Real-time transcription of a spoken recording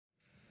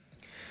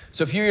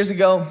So a few years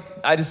ago,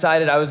 I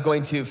decided I was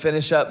going to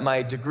finish up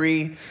my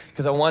degree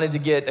because I wanted to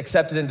get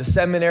accepted into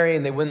seminary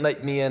and they wouldn't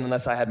let me in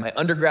unless I had my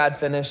undergrad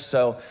finished.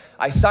 So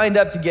I signed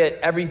up to get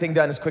everything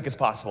done as quick as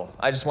possible.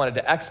 I just wanted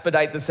to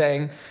expedite the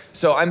thing.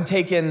 So I'm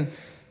taking,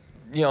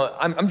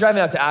 I'm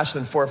driving out to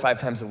Ashland 4 or 5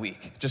 times a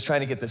week, just trying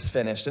to get this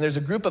finished. And there's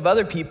a group of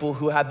other people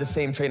who had the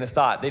same train of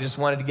thought. They just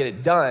wanted to get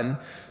it done.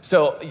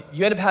 So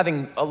you end up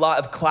having a lot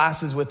of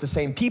classes with the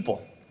same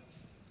people.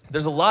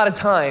 There's a lot of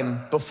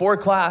time before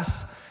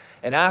class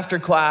and after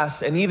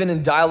class, and even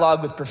in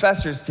dialogue with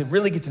professors to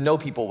really get to know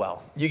people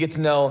well. You get to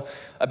know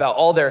about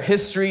all their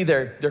history,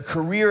 their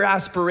career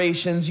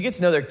aspirations. You get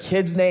to know their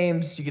kids'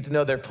 names. You get to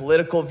know their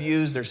political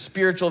views, their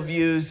spiritual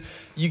views.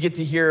 You get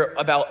to hear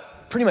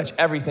about pretty much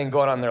everything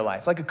going on in their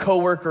life, like a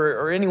coworker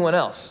or anyone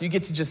else. You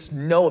get to just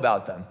know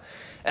about them.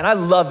 And I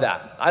love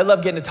that. I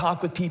love getting to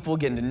talk with people,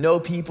 getting to know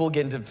people,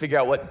 getting to figure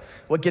out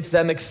what gets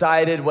them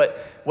excited, what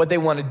they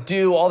want to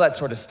do, all that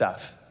sort of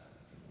stuff.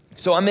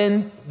 So I'm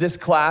in this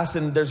class,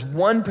 and there's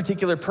one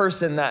particular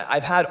person that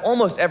I've had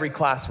almost every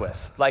class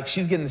with. Like,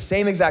 she's getting the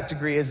same exact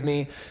degree as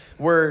me.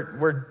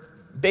 We're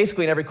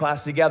basically in every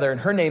class together, and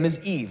her name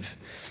is Eve.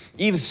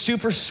 Eve is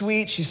super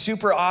sweet. She's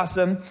super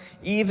awesome.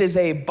 Eve is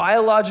a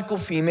biological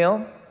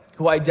female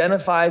who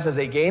identifies as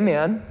a gay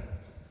man,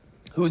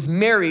 who's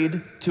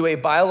married to a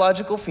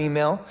biological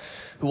female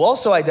who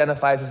also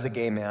identifies as a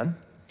gay man.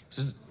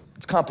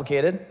 It's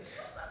complicated.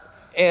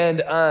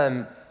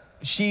 And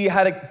she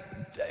had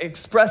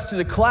expressed to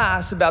the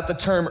class about the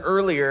term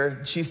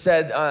earlier. She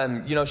said,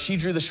 she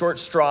drew the short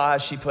straw,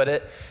 as she put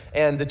it,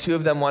 and the two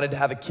of them wanted to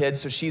have a kid,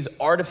 so she's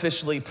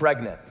artificially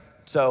pregnant.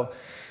 So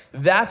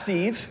that's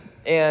Eve,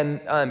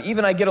 and Eve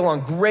and I get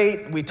along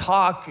great. We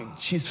talk,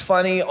 she's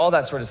funny, all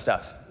that sort of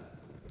stuff.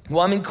 Well,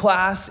 I'm in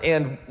class,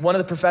 and one of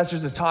the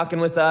professors is talking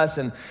with us,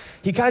 and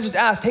he kind of just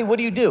asked, hey, what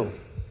do you do?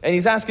 And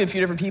he's asking a few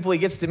different people. He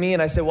gets to me,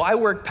 and I said, well, I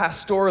work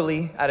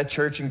pastorally at a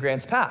church in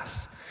Grants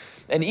Pass.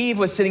 And Eve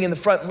was sitting in the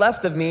front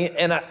left of me,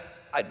 and I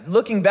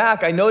looking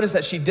back, I noticed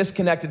that she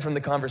disconnected from the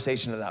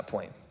conversation at that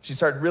point. She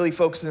started really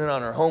focusing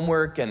on her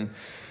homework and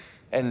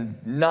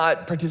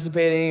not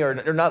participating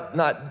or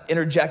not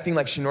interjecting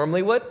like she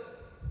normally would.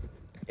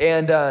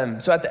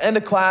 And so at the end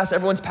of class,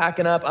 everyone's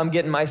packing up, I'm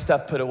getting my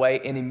stuff put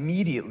away, and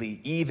immediately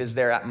Eve is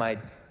there at my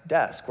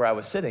desk where I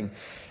was sitting.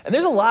 And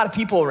there's a lot of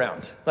people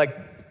around.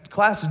 Like,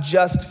 class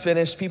just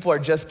finished, people are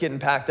just getting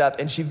packed up,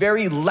 and she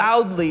very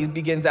loudly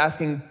begins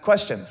asking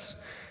questions.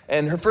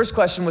 And her first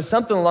question was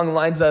something along the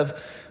lines of,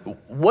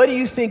 what do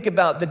you think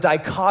about the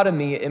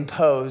dichotomy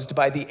imposed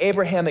by the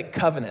Abrahamic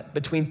covenant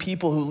between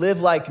people who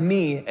live like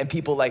me and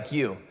people like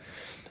you?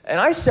 And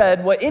I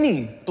said what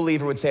any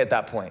believer would say at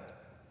that point.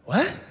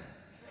 What?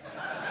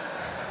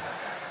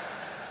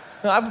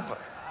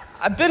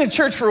 I've been in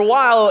church for a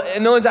while,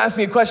 and no one's asked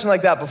me a question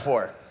like that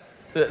before.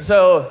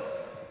 So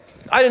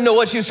I didn't know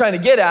what she was trying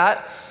to get at,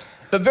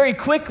 but very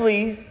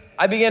quickly,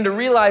 I began to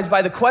realize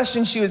by the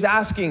question she was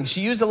asking, she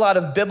used a lot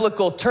of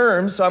biblical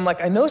terms, so I'm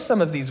like, I know some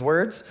of these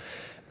words,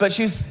 but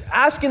she was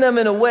asking them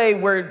in a way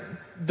where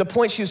the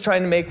point she was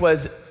trying to make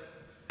was,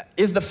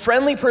 is the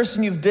friendly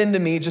person you've been to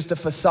me just a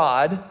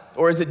facade,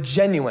 or is it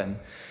genuine?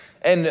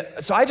 And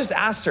so I just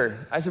asked her,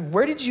 I said,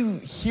 where did you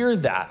hear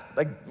that?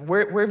 Like,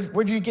 where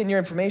did you get your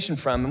information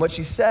from? And what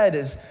she said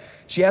is,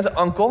 she has an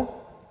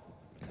uncle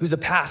who's a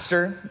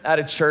pastor at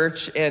a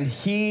church, and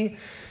he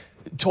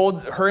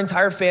told her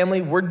entire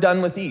family, we're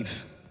done with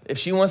Eve. If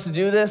she wants to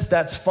do this,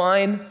 that's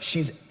fine.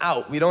 She's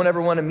out. We don't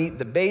ever want to meet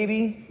the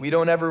baby. We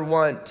don't ever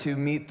want to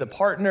meet the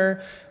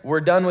partner.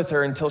 We're done with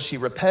her until she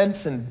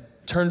repents and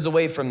turns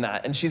away from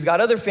that. And she's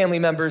got other family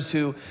members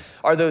who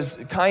are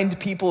those kind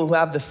people who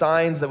have the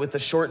signs that with the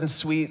short and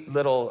sweet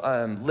little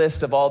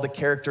list of all the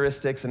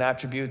characteristics and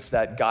attributes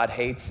that God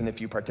hates. And if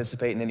you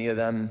participate in any of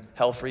them,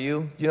 hell for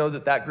you. You know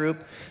that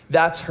group?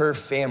 That's her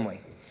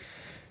family.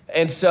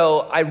 And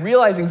so I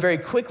realizing very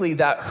quickly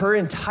that her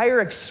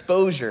entire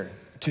exposure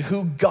to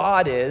who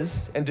God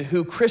is and to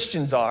who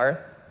Christians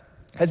are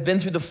has been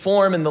through the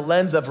form and the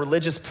lens of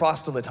religious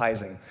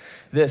proselytizing.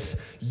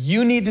 This,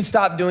 you need to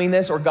stop doing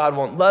this or God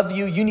won't love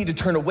you. You need to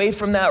turn away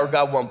from that or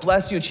God won't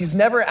bless you. And she's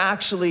never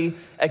actually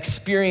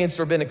experienced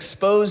or been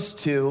exposed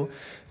to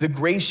the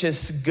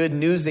gracious good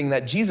newsing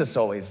that Jesus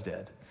always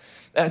did.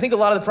 And I think a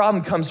lot of the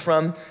problem comes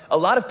from a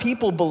lot of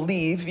people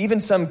believe,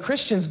 even some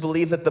Christians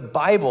believe, that the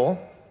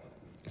Bible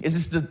is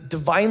this the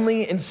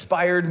divinely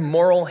inspired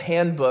moral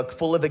handbook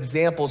full of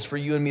examples for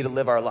you and me to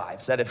live our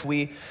lives. That if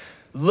we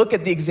look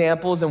at the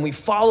examples and we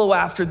follow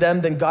after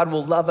them, then God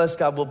will love us,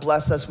 God will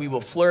bless us, we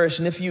will flourish.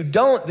 And if you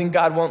don't, then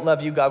God won't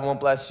love you, God won't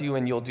bless you,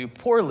 and you'll do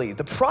poorly.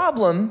 The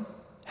problem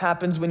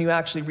happens when you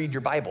actually read your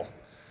Bible.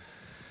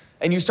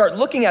 And you start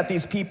looking at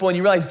these people and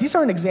you realize these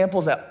aren't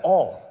examples at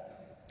all.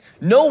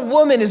 No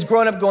woman is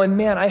growing up going,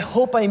 man, I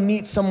hope I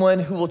meet someone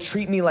who will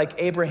treat me like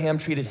Abraham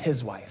treated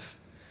his wife.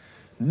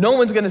 No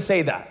one's gonna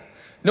say that.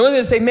 No one's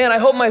gonna say, man, I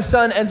hope my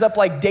son ends up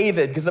like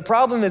David, because the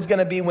problem is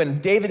gonna be when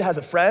David has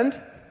a friend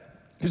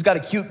who's got a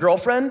cute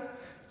girlfriend,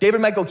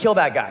 David might go kill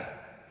that guy,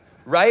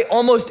 right?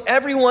 Almost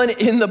everyone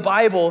in the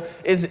Bible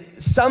is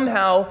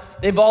somehow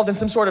involved in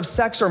some sort of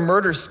sex or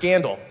murder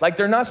scandal. Like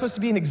they're not supposed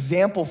to be an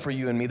example for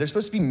you and me. They're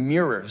supposed to be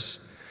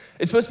mirrors.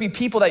 It's supposed to be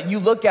people that you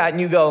look at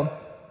and you go,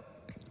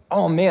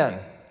 oh man,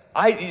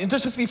 they're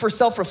supposed to be for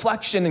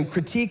self-reflection and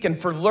critique and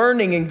for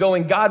learning and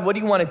going, God, what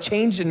do you want to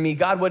change in me?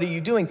 God, what are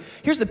you doing?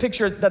 Here's the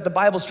picture that the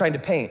Bible's trying to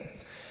paint.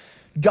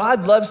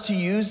 God loves to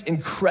use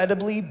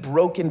incredibly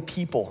broken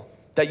people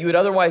that you would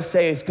otherwise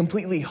say is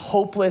completely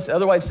hopeless,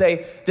 otherwise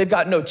say they've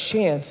got no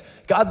chance.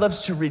 God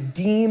loves to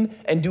redeem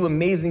and do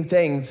amazing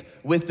things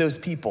with those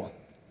people.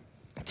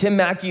 Tim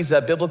Mackey's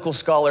a biblical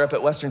scholar up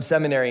at Western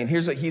Seminary, and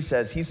here's what he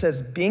says. He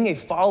says, being a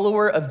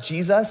follower of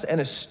Jesus and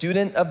a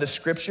student of the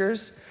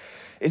scriptures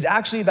is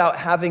actually about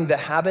having the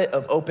habit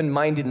of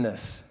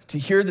open-mindedness, to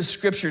hear the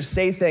scriptures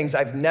say things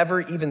I've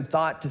never even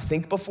thought to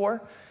think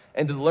before,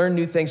 and to learn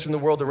new things from the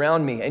world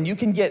around me. And you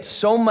can get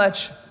so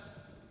much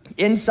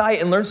insight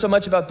and learn so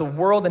much about the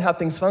world and how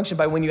things function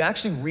by when you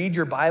actually read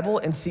your Bible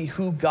and see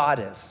who God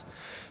is,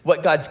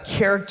 what God's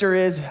character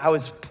is, how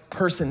his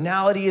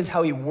personality is,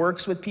 how he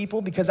works with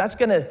people, because that's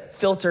gonna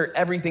filter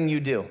everything you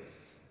do.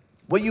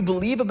 What you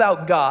believe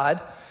about God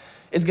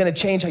is gonna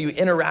change how you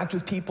interact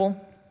with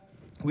people.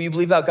 What you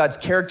believe about God's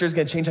character is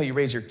gonna change how you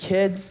raise your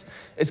kids.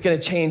 It's gonna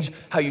change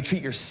how you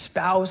treat your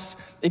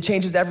spouse. It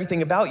changes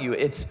everything about you.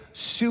 It's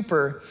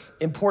super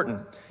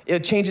important.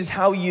 It changes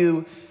how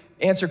you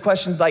answer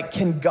questions like,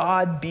 can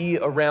God be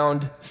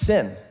around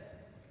sin?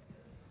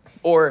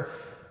 Or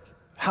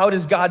how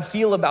does God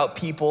feel about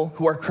people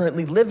who are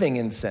currently living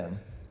in sin?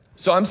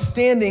 So I'm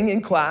standing in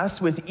class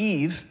with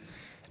Eve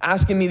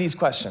asking me these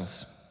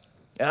questions.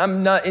 And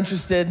I'm not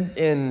interested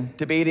in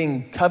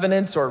debating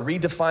covenants or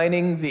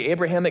redefining the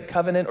Abrahamic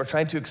covenant or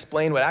trying to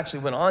explain what actually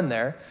went on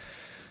there.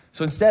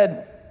 So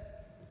instead,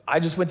 I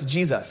just went to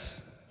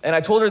Jesus and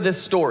I told her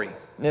this story.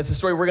 And it's the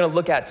story we're gonna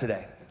look at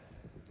today.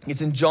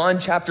 It's in John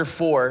chapter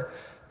 4.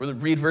 We'll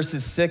read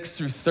verses 6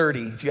 through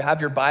 30. If you have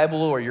your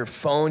Bible or your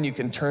phone, you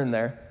can turn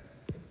there.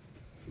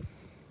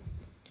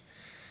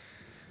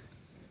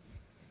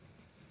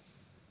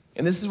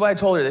 And this is what I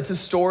told her. It's a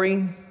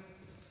story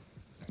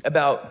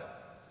about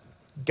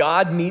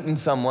God meeting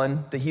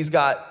someone that he's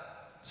got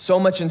so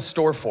much in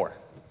store for.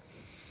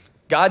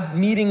 God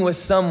meeting with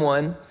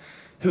someone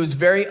who's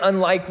very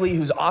unlikely,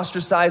 who's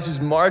ostracized, who's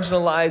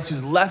marginalized,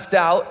 who's left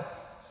out,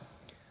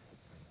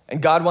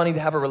 and God wanting to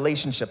have a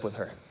relationship with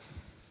her.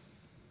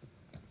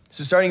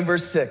 So starting in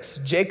verse 6,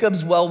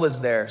 Jacob's well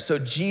was there. So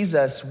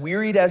Jesus,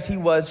 wearied as he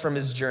was from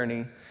his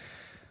journey,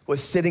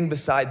 was sitting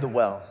beside the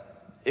well.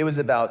 It was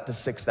about the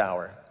 6th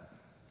hour.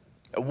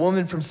 A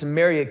woman from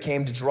Samaria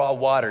came to draw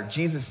water.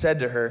 Jesus said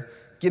to her,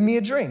 give me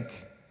a drink,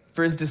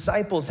 for his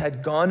disciples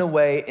had gone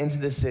away into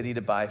the city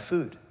to buy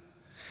food.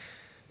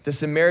 The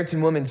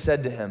Samaritan woman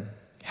said to him,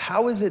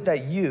 how is it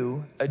that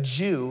you, a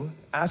Jew,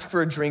 ask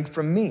for a drink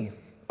from me,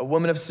 a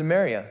woman of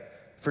Samaria?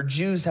 For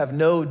Jews have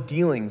no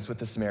dealings with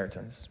the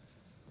Samaritans.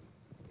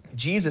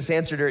 Jesus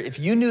answered her, if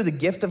you knew the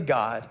gift of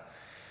God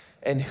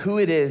and who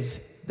it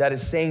is that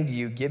is saying to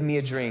you, give me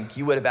a drink,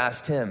 you would have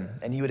asked him,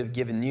 and he would have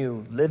given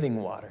you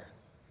living water.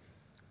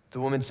 The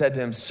woman said to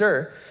him,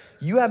 sir,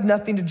 you have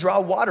nothing to draw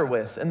water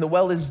with, and the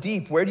well is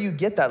deep. Where do you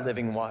get that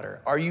living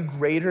water? Are you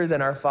greater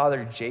than our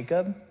father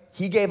Jacob?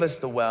 He gave us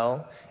the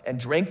well and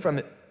drank from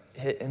it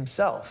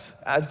himself,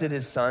 as did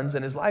his sons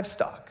and his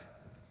livestock.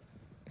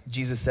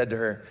 Jesus said to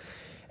her,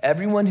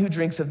 everyone who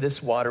drinks of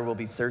this water will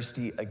be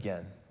thirsty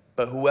again.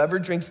 But whoever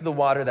drinks of the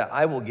water that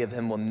I will give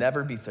him will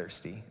never be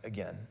thirsty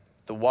again.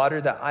 The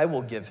water that I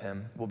will give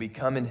him will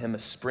become in him a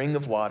spring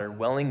of water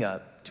welling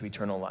up to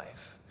eternal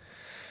life.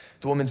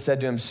 The woman said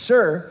to him,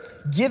 sir,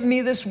 give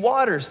me this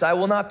water so that I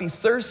will not be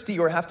thirsty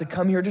or have to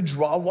come here to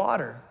draw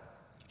water.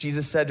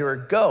 Jesus said to her,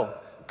 go,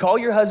 call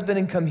your husband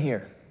and come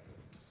here.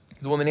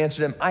 The woman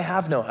answered him, I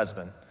have no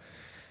husband.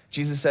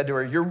 Jesus said to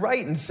her, you're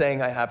right in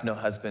saying I have no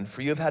husband,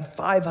 for you have had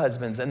 5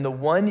 husbands, and the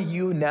one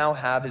you now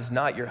have is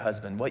not your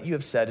husband. What you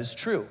have said is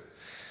true.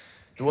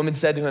 The woman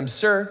said to him,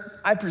 sir,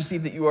 I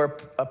perceive that you are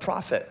a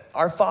prophet.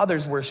 Our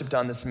fathers worshiped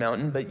on this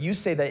mountain, but you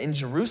say that in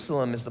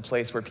Jerusalem is the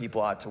place where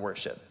people ought to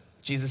worship.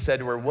 Jesus said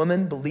to her,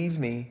 woman, believe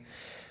me,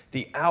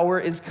 the hour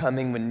is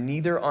coming when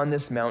neither on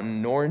this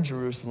mountain nor in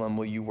Jerusalem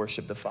will you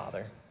worship the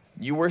Father.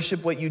 You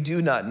worship what you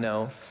do not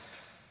know.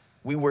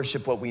 We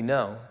worship what we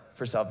know,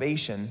 for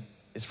salvation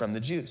is from the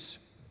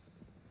Jews.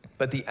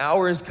 But the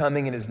hour is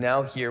coming and is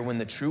now here when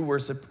the true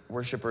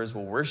worshipers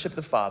will worship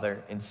the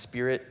Father in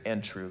spirit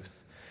and truth.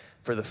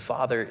 For the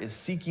Father is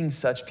seeking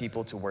such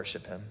people to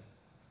worship him.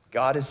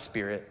 God is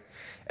spirit,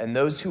 and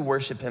those who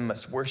worship him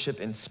must worship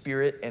in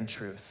spirit and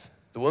truth.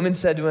 The woman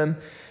said to him,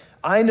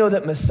 I know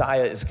that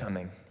Messiah is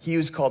coming, he who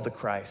is called the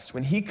Christ.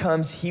 When he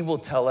comes, he will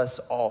tell us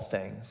all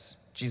things.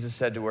 Jesus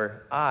said to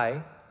her,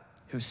 I,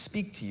 who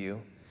speak to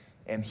you,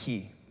 am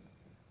he.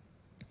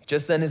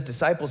 Just then his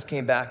disciples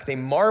came back. They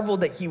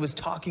marveled that he was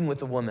talking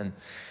with a woman.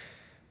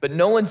 But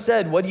no one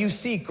said, what do you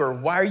seek, or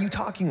why are you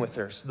talking with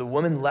her? So the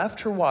woman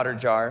left her water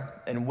jar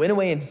and went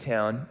away into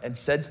town and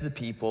said to the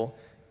people,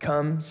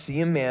 Come,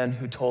 see a man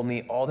who told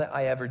me all that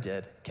I ever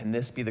did. Can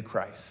this be the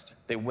Christ?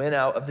 They went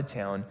out of the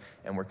town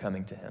and were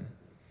coming to him.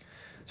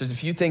 So there's a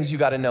few things you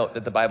got to note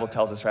that the Bible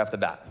tells us right off the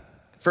bat.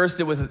 First,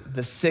 it was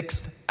the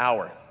 6th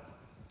hour.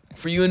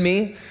 For you and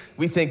me,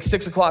 we think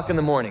 6 o'clock in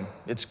the morning.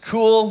 It's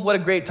cool. What a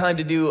great time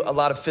to do a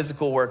lot of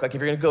physical work. Like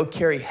if you're going to go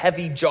carry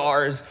heavy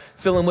jars,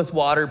 fill them with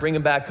water, bring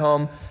them back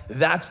home,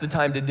 that's the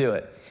time to do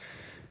it.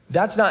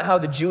 That's not how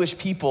the Jewish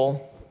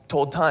people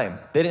told time.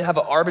 They didn't have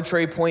an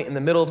arbitrary point in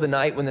the middle of the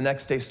night when the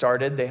next day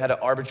started. They had an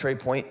arbitrary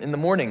point in the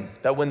morning,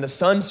 that when the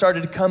sun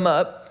started to come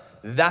up,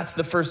 that's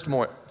the first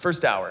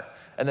hour.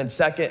 And then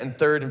second and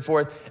third and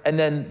fourth. And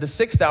then the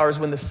 6th hour is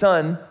when the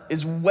sun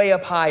is way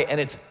up high and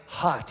it's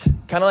hot.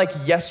 Kind of like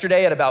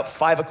yesterday at about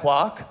 5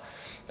 o'clock,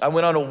 I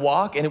went on a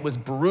walk and it was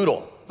brutal.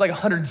 It was like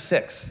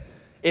 106.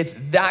 It's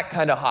that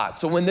kind of hot.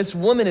 So when this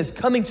woman is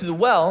coming to the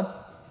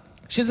well,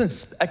 she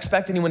doesn't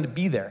expect anyone to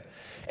be there.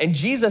 And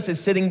Jesus is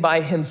sitting by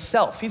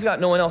himself. He's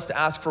got no one else to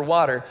ask for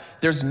water.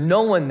 There's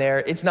no one there.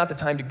 It's not the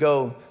time to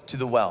go to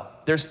the well.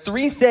 There's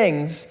 3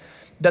 things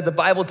that the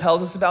Bible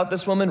tells us about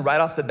this woman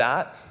right off the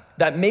bat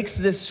that makes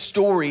this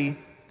story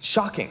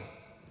shocking.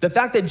 The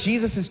fact that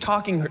Jesus is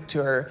talking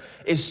to her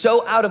is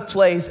so out of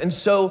place and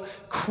so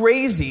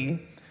crazy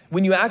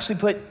when you actually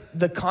put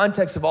the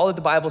context of all that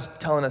the Bible's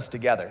telling us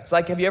together. It's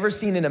like, have you ever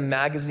seen in a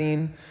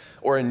magazine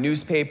or a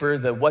newspaper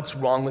the what's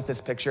wrong with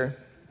this picture?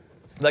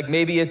 Like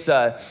maybe it's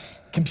a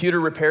computer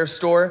repair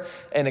store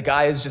and a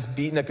guy is just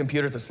beating a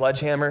computer with a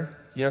sledgehammer,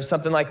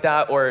 something like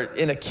that. Or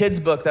in a kid's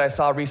book that I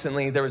saw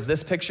recently, there was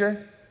this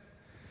picture.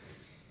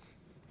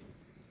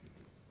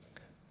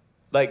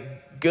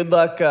 Like, good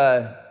luck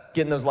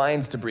getting those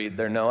lions to breed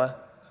there, Noah.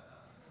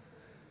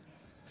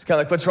 It's kind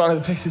of like, what's wrong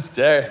with the picture?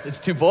 There, it's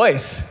 2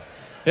 boys.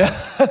 Yeah.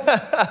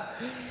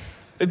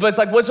 But it's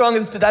like, what's wrong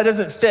with this? But that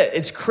doesn't fit.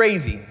 It's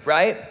crazy,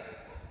 right?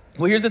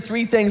 Well, here's the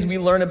 3 things we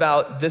learn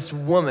about this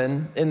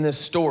woman in this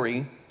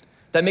story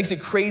that makes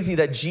it crazy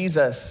that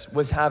Jesus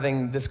was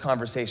having this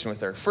conversation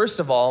with her.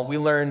 First of all, we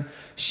learn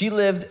she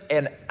lived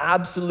an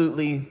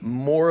absolutely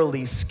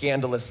morally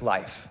scandalous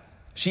life.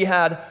 She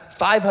had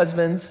 5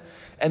 husbands,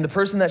 and the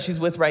person that she's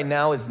with right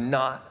now is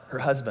not her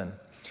husband.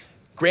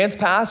 Grants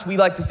Pass, we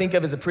like to think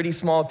of as a pretty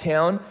small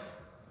town.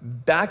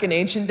 Back in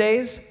ancient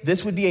days,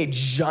 this would be a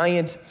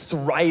giant,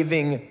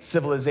 thriving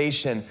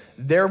civilization.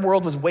 Their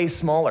world was way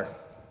smaller.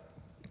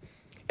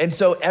 And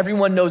so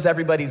everyone knows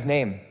everybody's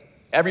name.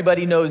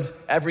 Everybody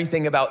knows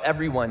everything about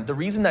everyone. The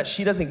reason that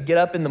she doesn't get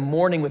up in the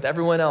morning with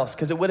everyone else,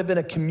 because it would have been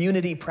a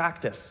community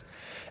practice.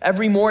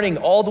 Every morning,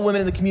 all the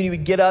women in the community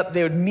would get up,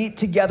 they would meet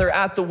together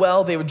at the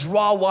well, they would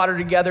draw water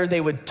together,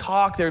 they would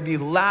talk, there would be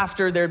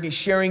laughter, there would be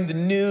sharing the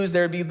news,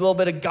 there would be a little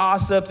bit of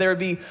gossip, there would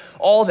be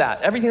all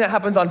that. Everything that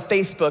happens on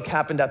Facebook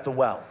happened at the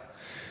well.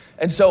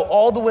 And so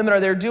all the women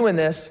are there doing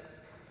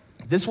this.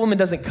 This woman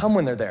doesn't come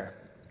when they're there.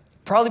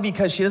 Probably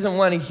because she doesn't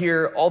want to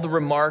hear all the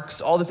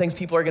remarks, all the things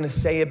people are going to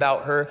say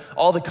about her,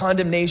 all the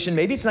condemnation.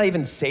 Maybe it's not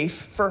even safe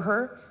for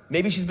her.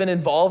 Maybe she's been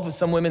involved with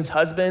some women's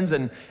husbands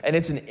and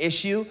it's an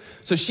issue.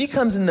 So she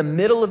comes in the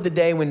middle of the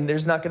day when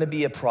there's not going to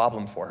be a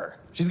problem for her.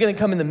 She's going to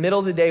come in the middle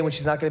of the day when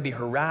she's not going to be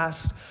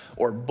harassed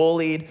or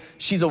bullied.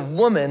 She's a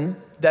woman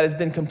that has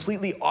been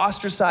completely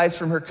ostracized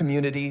from her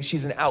community.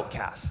 She's an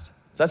outcast.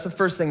 So that's the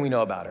first thing we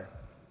know about her.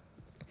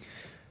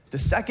 The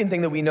second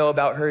thing that we know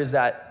about her is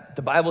that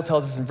the Bible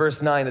tells us in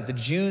verse 9 that the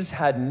Jews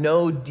had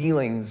no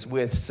dealings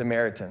with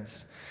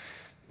Samaritans.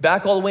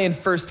 Back all the way in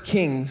 1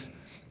 Kings,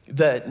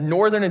 the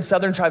northern and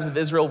southern tribes of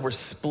Israel were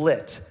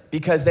split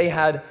because they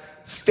had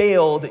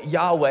failed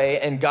Yahweh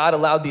and God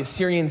allowed the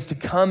Assyrians to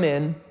come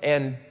in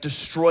and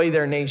destroy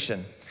their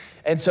nation.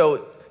 And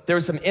so there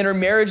was some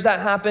intermarriage that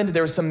happened.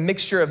 There was some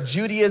mixture of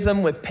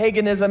Judaism with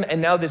paganism, and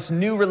now this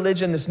new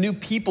religion, this new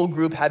people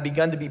group had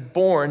begun to be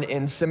born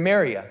in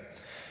Samaria.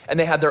 And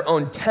they had their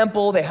own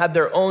temple, they had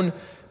their own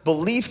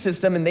belief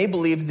system, and they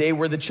believed they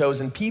were the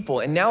chosen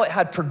people. And now it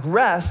had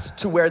progressed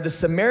to where the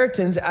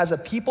Samaritans as a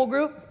people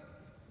group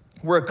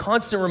were a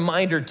constant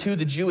reminder to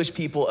the Jewish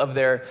people of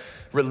their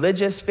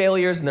religious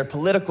failures and their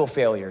political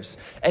failures.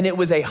 And it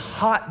was a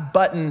hot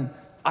button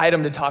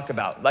item to talk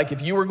about. Like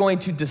if you were going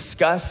to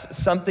discuss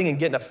something and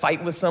get in a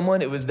fight with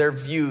someone, it was their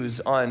views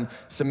on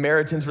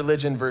Samaritans'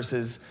 religion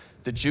versus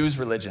the Jews'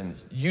 religion.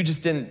 You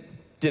just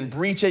didn't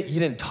breach it, you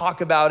didn't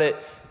talk about it,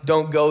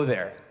 don't go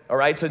there, all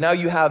right? So now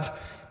you have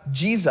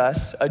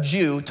Jesus, a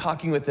Jew,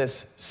 talking with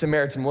this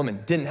Samaritan woman.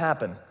 Didn't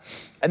happen.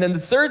 And then the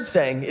third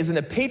thing is in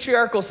a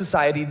patriarchal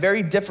society,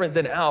 very different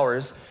than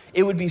ours,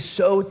 it would be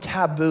so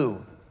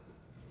taboo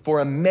for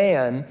a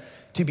man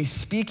to be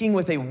speaking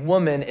with a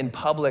woman in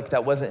public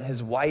that wasn't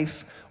his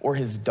wife or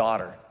his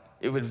daughter.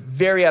 It would be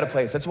very out of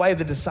place. That's why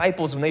the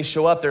disciples, when they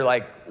show up, they're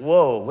like,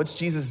 whoa, what's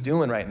Jesus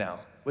doing right now?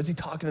 What's he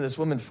talking to this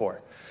woman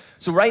for?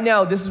 So right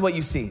now, this is what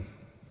you see.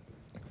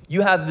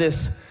 You have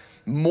this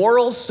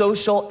moral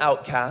social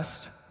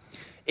outcast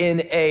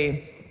in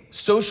a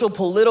social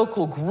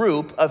political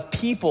group of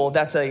people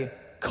that's a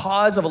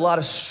cause of a lot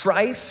of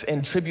strife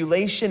and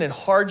tribulation and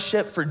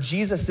hardship for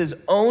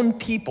Jesus's own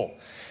people.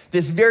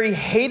 This very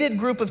hated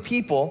group of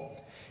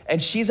people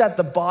And she's at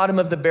the bottom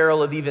of the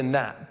barrel of even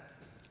that.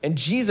 And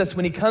Jesus,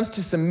 when he comes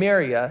to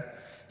Samaria,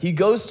 he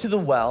goes to the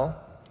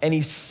well and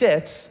he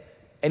sits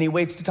and he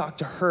waits to talk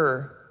to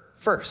her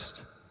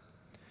first.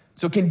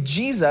 So can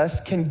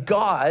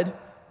God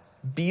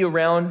be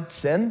around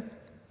sin?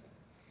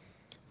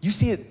 You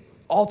see it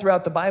all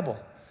throughout the Bible.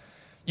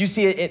 You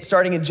see it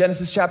starting in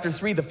Genesis chapter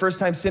 3, the first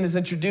time sin is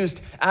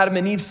introduced, Adam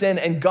and Eve sin,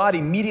 and God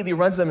immediately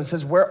runs to them and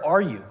says, where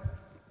are you?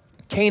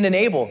 Cain and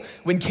Abel.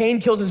 When Cain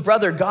kills his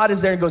brother, God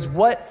is there and goes,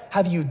 what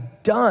have you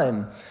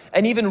done?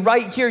 And even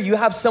right here, you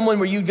have someone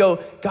where you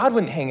go, God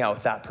wouldn't hang out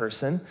with that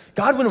person.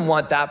 God wouldn't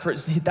want that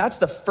person. That's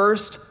the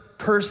first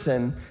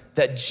person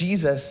that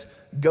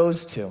Jesus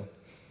goes to.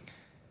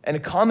 And a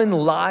common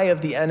lie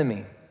of the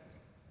enemy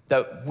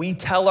that we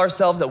tell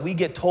ourselves, that we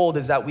get told,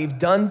 is that we've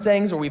done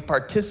things or we've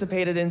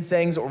participated in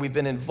things or we've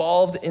been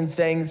involved in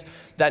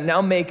things that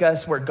now make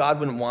us where God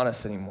wouldn't want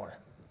us anymore.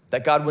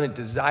 That God wouldn't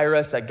desire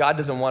us, that God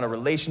doesn't want a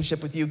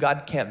relationship with you.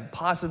 God can't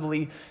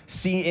possibly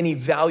see any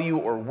value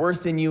or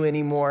worth in you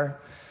anymore.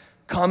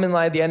 Common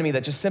lie of the enemy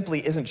that just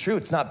simply isn't true.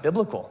 It's not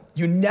biblical.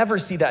 You never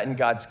see that in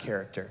God's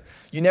character.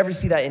 You never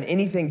see that in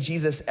anything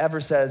Jesus ever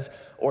says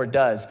or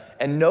does.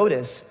 And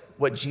notice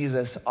what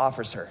Jesus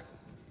offers her.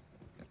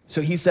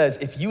 So he says,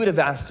 if you would have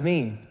asked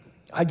me,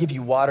 I'd give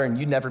you water and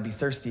you'd never be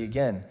thirsty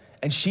again.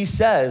 And she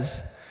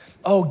says,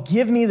 oh,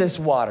 give me this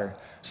water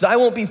so that I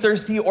won't be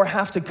thirsty or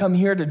have to come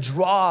here to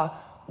draw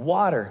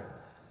water.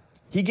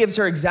 He gives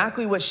her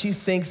exactly what she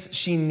thinks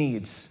she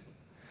needs.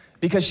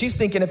 Because she's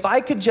thinking, if I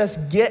could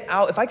just get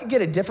out, if I could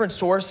get a different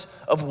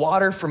source of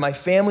water for my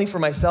family, for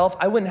myself,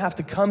 I wouldn't have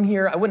to come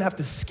here. I wouldn't have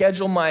to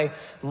schedule my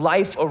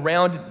life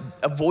around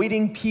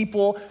avoiding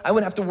people. I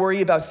wouldn't have to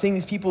worry about seeing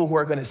these people who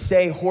are gonna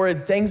say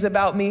horrid things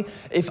about me.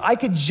 If I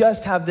could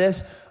just have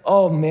this,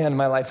 oh man,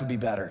 my life would be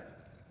better.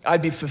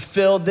 I'd be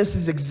fulfilled. This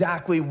is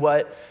exactly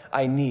what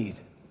I need.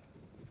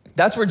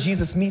 That's where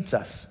Jesus meets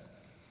us.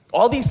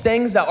 All these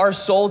things that our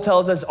soul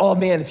tells us, oh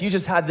man, if you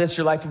just had this,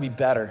 your life would be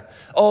better.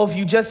 Oh, if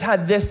you just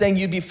had this thing,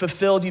 you'd be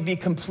fulfilled, you'd be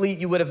complete,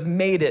 you would have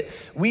made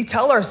it. We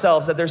tell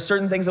ourselves that there's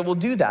certain things that will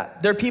do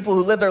that. There are people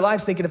who live their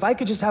lives thinking, if I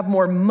could just have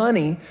more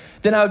money,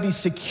 then I would be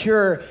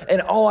secure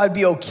and oh, I'd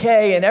be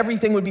okay and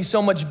everything would be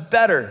so much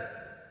better.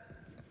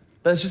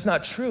 But it's just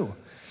not true.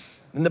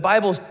 And the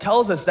Bible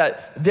tells us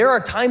that there are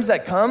times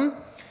that come,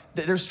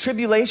 that there's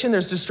tribulation,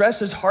 there's distress,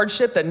 there's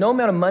hardship, that no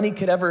amount of money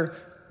could ever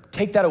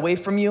take that away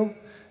from you.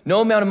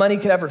 No amount of money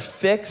could ever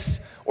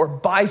fix or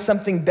buy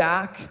something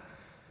back.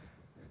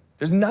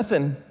 There's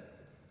nothing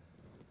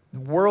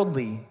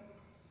worldly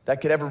that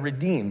could ever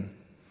redeem.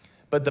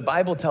 But the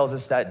Bible tells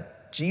us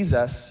that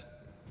Jesus,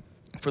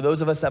 for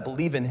those of us that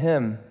believe in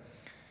him,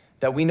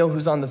 that we know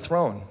who's on the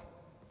throne.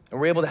 And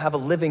we're able to have a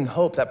living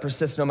hope that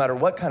persists no matter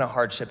what kind of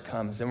hardship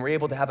comes. And we're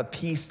able to have a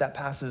peace that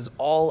passes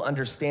all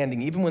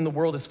understanding, even when the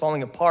world is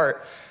falling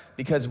apart,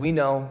 because we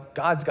know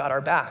God's got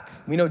our back.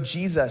 We know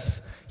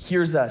Jesus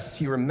hears us,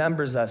 he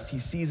remembers us, he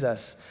sees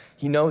us,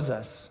 he knows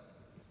us.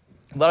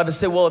 A lot of us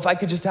say, well, if I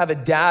could just have a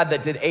dad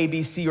that did A,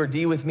 B, C, or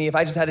D with me, if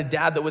I just had a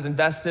dad that was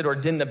invested or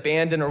didn't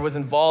abandon or was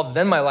involved,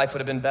 then my life would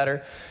have been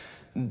better.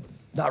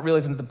 Not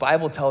realizing that the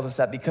Bible tells us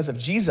that because of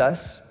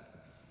Jesus,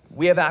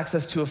 we have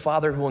access to a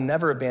father who will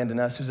never abandon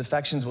us, whose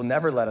affections will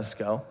never let us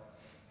go.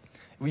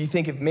 You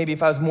think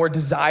if I was more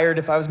desired,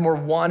 if I was more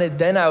wanted,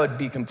 then I would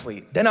be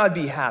complete, then I would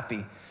be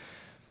happy.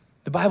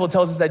 The Bible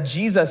tells us that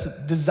Jesus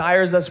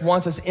desires us,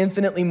 wants us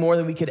infinitely more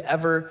than we could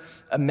ever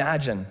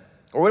imagine.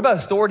 Or what about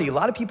authority? A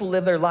lot of people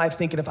live their lives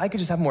thinking, if I could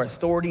just have more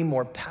authority,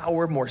 more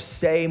power, more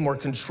say, more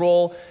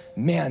control,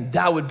 man,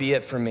 that would be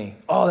it for me.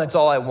 Oh, that's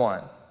all I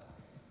want.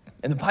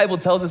 And the Bible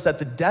tells us that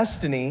the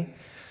destiny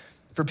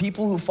for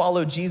people who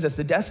follow Jesus,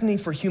 the destiny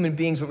for human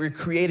beings, what we were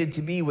created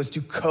to be, was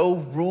to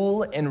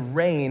co-rule and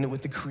reign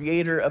with the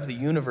creator of the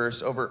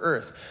universe over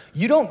earth.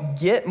 You don't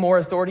get more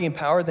authority and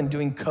power than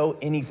doing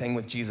co-anything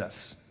with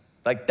Jesus.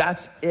 Like,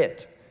 that's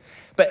it.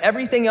 But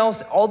everything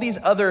else, all these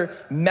other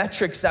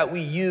metrics that we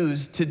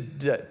use to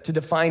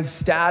define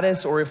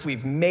status, or if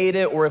we've made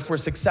it, or if we're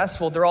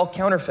successful, they're all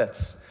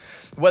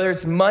counterfeits. Whether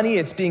it's money,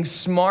 it's being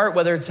smart,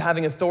 whether it's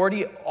having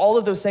authority, all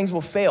of those things will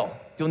fail.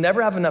 You'll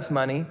never have enough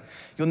money.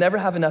 You'll never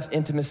have enough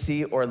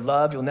intimacy or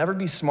love. You'll never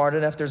be smart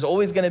enough. There's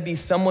always gonna be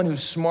someone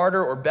who's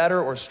smarter or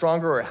better or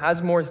stronger or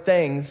has more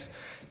things.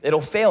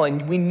 It'll fail,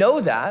 and we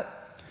know that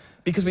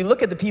because we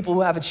look at the people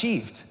who have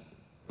achieved.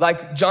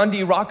 Like John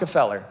D.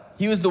 Rockefeller,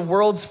 he was the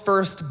world's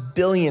first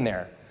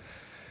billionaire.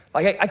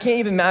 Like I can't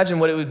even imagine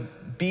what it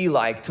would be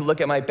like to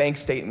look at my bank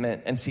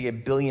statement and see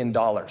 $1 billion.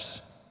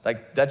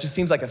 Like that just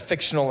seems like a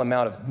fictional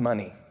amount of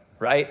money,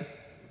 right?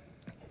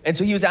 And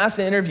so he was asked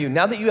in an interview,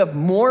 now that you have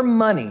more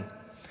money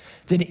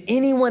than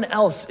anyone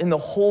else in the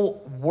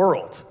whole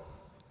world,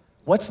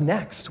 what's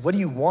next? What do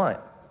you want?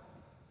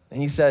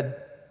 And he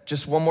said,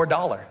 just $1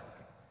 more.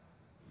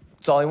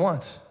 That's all he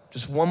wants,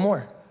 just one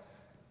more,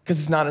 because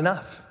it's not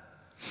enough.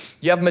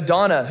 You have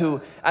Madonna,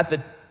 who at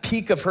the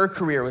peak of her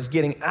career was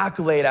getting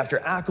accolade after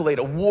accolade,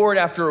 award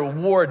after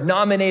award,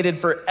 nominated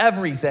for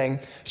everything.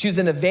 She was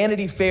in a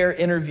Vanity Fair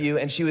interview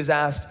and she was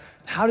asked,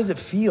 how does it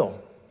feel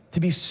to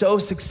be so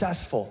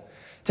successful,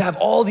 to have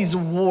all these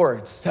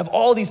awards, to have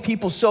all these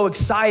people so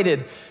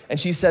excited. And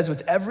she says,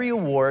 with every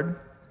award,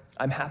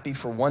 I'm happy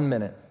for 1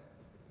 minute,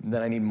 and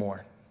then I need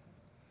more.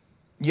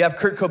 You have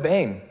Kurt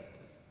Cobain,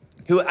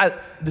 who,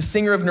 the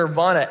singer of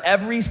Nirvana,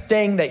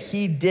 everything that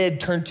he did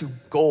turned to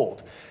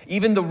gold.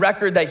 Even the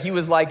record that he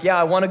was like, yeah,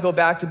 I want to go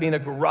back to being a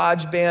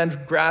garage band,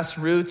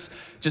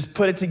 grassroots, just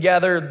put it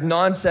together,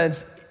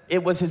 nonsense.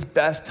 It was his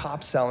best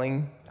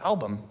top-selling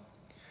album.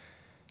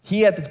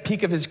 He, at the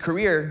peak of his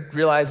career,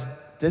 realized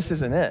this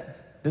isn't it.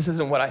 This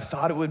isn't what I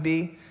thought it would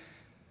be.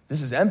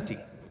 This is empty.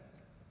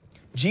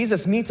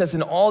 Jesus meets us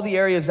in all the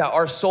areas that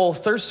our soul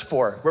thirsts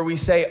for, where we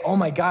say, oh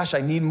my gosh,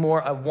 I need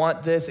more, I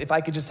want this. If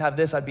I could just have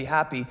this, I'd be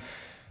happy.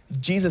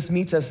 Jesus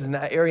meets us in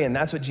that area, and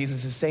that's what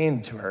Jesus is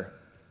saying to her.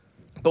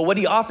 But what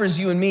he offers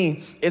you and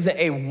me isn't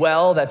a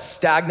well that's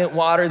stagnant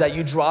water that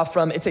you draw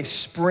from. It's a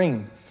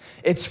spring.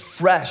 It's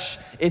fresh.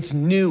 It's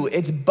new.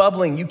 It's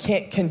bubbling. You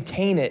can't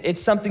contain it.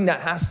 It's something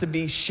that has to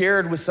be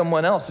shared with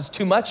someone else. It's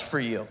too much for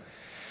you.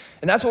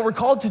 And that's what we're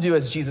called to do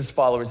as Jesus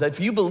followers. That if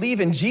you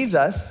believe in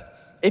Jesus,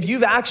 if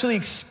you've actually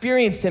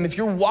experienced him, if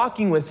you're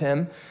walking with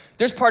him,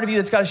 there's part of you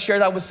that's got to share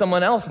that with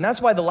someone else. And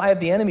that's why the lie of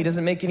the enemy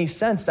doesn't make any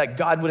sense, that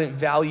God wouldn't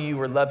value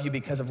you or love you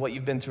because of what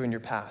you've been through in your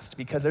past.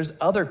 Because there's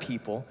other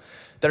people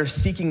that are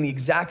seeking the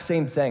exact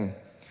same thing,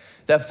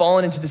 that have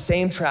fallen into the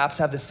same traps,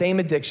 have the same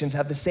addictions,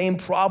 have the same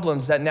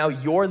problems, that now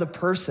you're the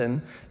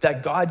person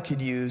that God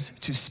could use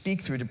to speak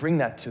through, to bring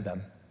that to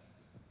them.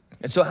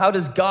 And so how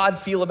does God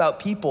feel about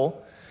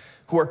people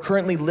who are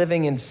currently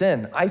living in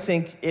sin? I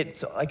think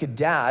it's like a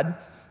dad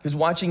who's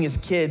watching his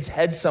kids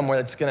head somewhere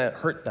that's gonna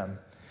hurt them,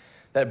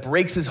 that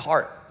breaks his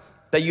heart.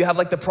 That you have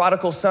like the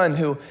prodigal son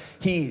who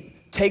he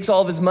takes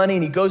all of his money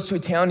and he goes to a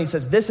town and he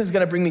says, this is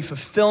gonna bring me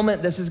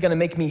fulfillment, this is gonna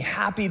make me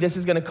happy, this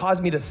is gonna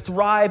cause me to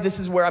thrive, this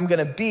is where I'm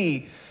gonna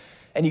be.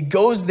 And he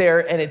goes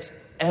there and it's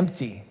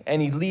empty,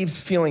 and he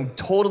leaves feeling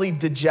totally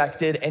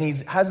dejected, and he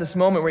has this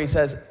moment where he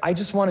says, I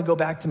just wanna go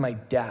back to my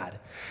dad.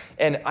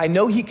 And I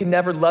know he can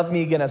never love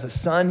me again as a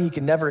son, he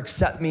can never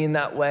accept me in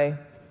that way,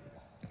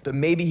 but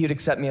maybe he'd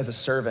accept me as a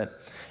servant.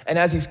 And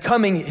as he's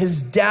coming,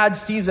 his dad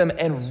sees him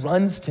and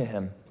runs to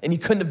him. And he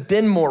couldn't have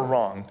been more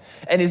wrong.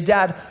 And his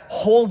dad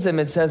holds him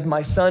and says,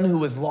 my son who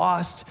was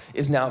lost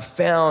is now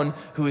found,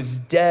 who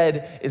is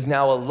dead is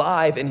now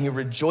alive, and he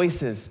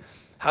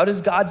rejoices. How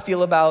does God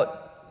feel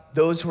about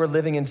those who are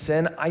living in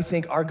sin? I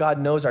think our God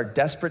knows our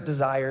desperate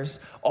desires,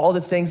 all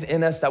the things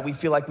in us that we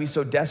feel like we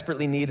so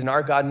desperately need, and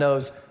our God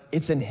knows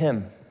it's in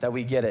him that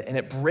we get it. And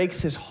it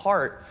breaks his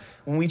heart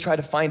when we try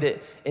to find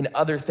it in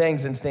other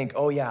things and think,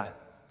 oh yeah,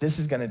 this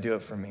is gonna do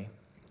it for me.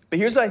 But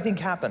here's what I think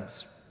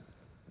happens.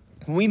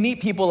 When we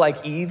meet people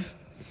like Eve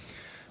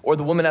or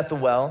the woman at the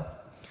well,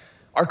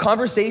 our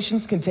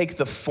conversations can take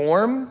the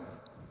form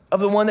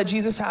of the one that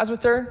Jesus has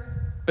with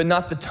her, but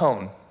not the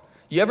tone.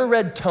 You ever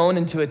read tone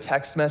into a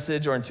text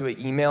message or into an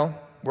email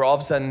where all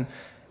of a sudden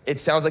it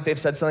sounds like they've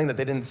said something that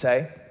they didn't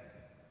say?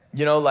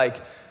 You know, like,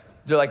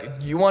 they're like,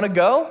 you wanna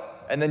go?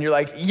 And then you're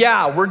like,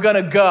 yeah, we're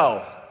gonna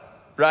go,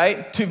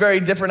 right? Two very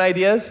different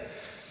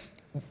ideas.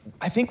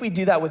 I think we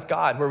do that with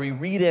God, where we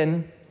read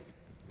in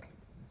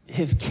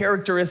his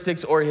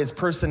characteristics or his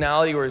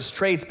personality or his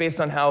traits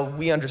based on how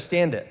we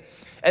understand it.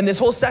 And this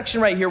whole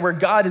section right here where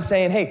God is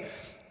saying, hey,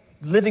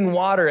 living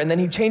water, and then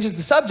he changes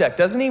the subject,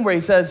 doesn't he? Where he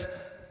says,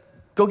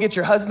 go get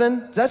your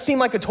husband. Does that seem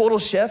like a total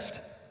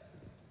shift?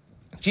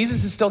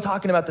 Jesus is still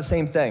talking about the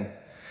same thing.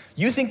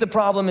 You think the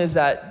problem is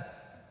that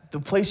the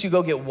place you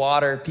go get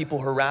water,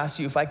 people harass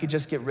you. If I could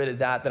just get rid of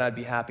that, then I'd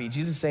be happy.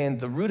 Jesus is saying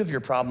the root of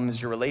your problem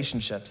is your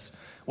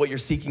relationships, what you're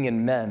seeking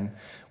in men,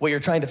 what you're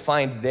trying to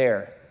find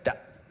there.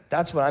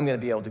 That's what I'm gonna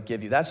be able to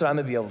give you. That's what I'm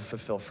gonna be able to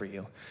fulfill for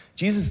you.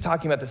 Jesus is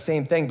talking about the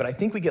same thing, but I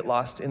think we get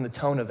lost in the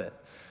tone of it.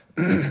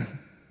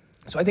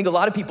 So I think a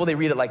lot of people, they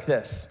read it like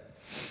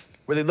this,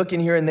 where they look in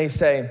here and they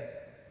say,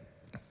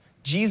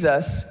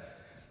 Jesus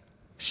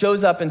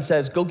shows up and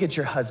says, go get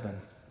your husband.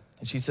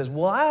 And she says,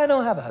 well, I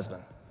don't have a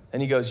husband. And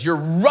he goes, you're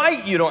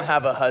right, you don't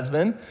have a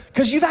husband,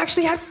 because you've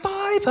actually had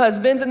 5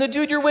 husbands and the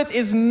dude you're with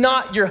is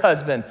not your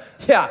husband.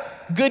 Yeah,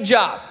 good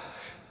job.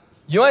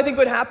 You know what I think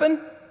would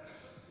happen?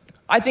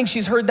 I think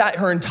she's heard that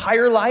her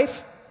entire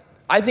life.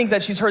 I think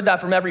that she's heard that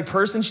from every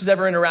person she's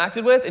ever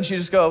interacted with, and she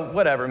just go,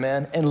 whatever,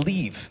 man, and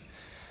leave.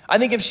 I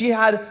think if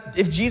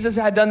Jesus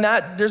had done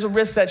that, there's a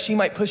risk that she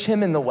might push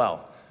him in the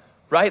well,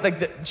 right?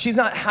 Like she's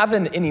not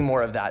having any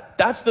more of that.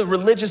 That's the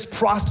religious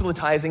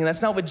proselytizing, and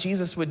that's not what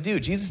Jesus would do.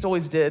 Jesus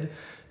always did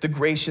the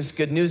gracious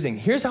good newsing.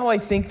 Here's how I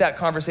think that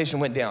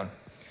conversation went down.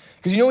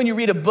 Because you know when you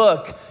read a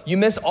book, you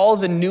miss all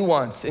the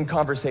nuance in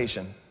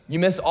conversation. You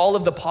miss all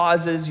of the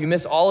pauses, you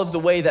miss all of the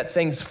way that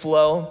things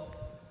flow.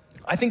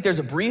 I think there's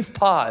a brief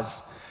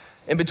pause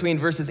in between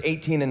verses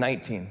 18 and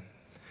 19.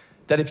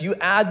 That if you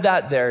add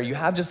that there, you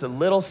have just a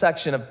little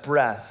section of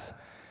breath,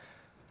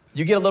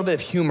 you get a little bit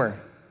of humor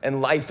and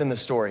life in the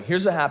story.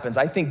 Here's what happens.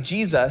 I think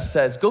Jesus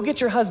says, go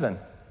get your husband.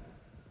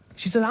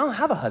 She says, I don't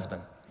have a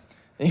husband.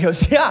 And he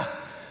goes, yeah,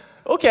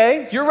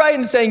 okay, you're right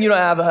in saying you don't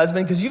have a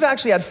husband because you've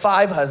actually had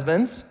 5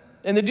 husbands,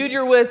 and the dude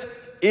you're with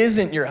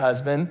isn't your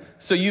husband,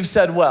 so you've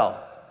said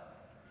well.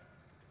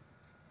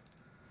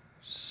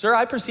 Sir,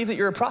 I perceive that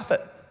you're a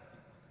prophet.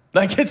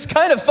 Like, it's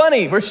kind of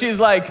funny where she's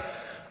like,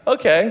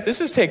 okay,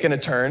 this is taking a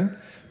turn,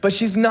 but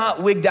she's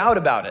not wigged out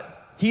about it.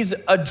 He's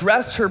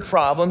addressed her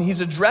problem. He's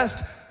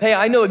addressed, hey,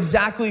 I know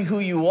exactly who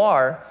you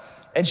are.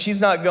 And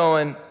she's not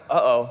going,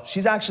 uh-oh.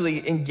 She's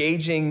actually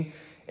engaging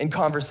in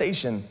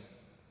conversation.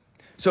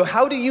 So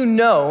how do you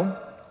know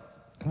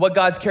what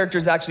God's character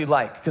is actually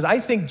like? Because I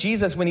think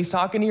Jesus, when he's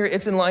talking here,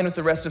 it's in line with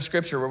the rest of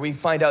Scripture, where we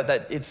find out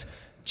that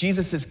it's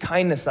Jesus'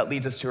 kindness that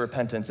leads us to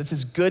repentance. It's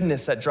his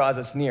goodness that draws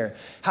us near.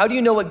 How do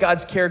you know what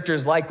God's character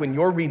is like when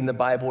you're reading the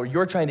Bible, or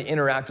you're trying to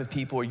interact with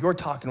people, or you're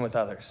talking with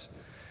others?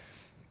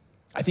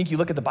 I think you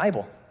look at the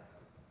Bible.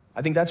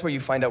 I think that's where you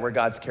find out where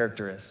God's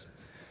character is.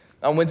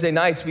 On Wednesday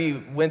nights, we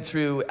went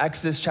through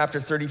Exodus chapter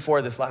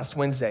 34 this last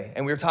Wednesday,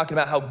 and we were talking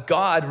about how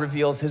God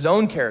reveals his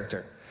own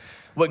character,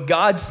 what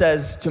God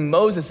says to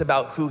Moses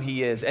about who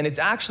he is. And it's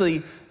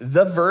actually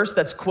the verse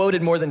that's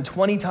quoted more than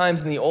 20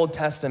 times in the Old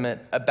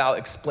Testament about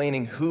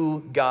explaining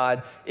who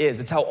God is.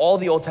 It's how all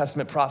the Old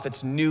Testament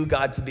prophets knew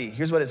God to be.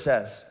 Here's what it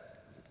says.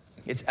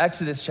 It's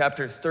Exodus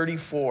chapter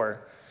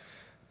 34,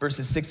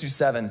 verses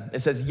 6-7. It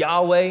says,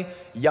 Yahweh,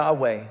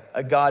 Yahweh,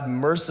 a God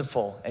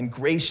merciful and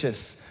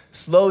gracious,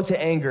 slow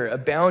to anger,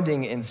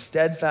 abounding in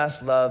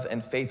steadfast love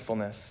and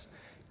faithfulness,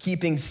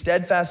 keeping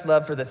steadfast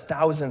love for the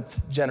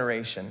 1,000th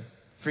generation,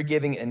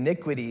 forgiving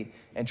iniquity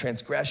and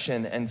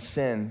transgression and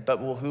sin, but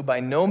who by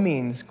no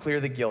means clear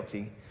the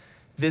guilty,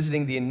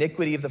 visiting the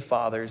iniquity of the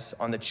fathers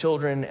on the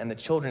children and the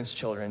children's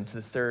children to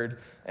the 3rd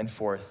and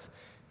 4th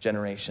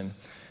generation.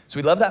 So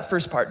we love that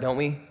first part, don't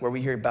we? Where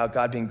we hear about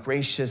God being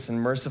gracious and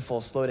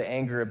merciful, slow to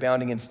anger,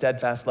 abounding in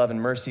steadfast love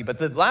and mercy. But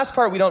the last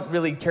part we don't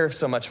really care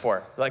so much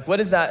for. Like, what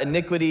is that?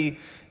 Iniquity,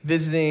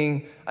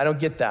 visiting, I don't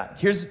get that.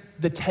 Here's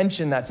the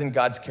tension that's in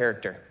God's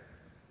character.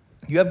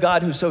 You have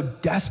God who so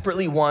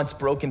desperately wants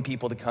broken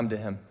people to come to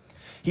him.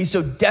 He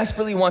so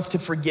desperately wants to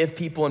forgive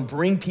people and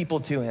bring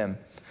people to him.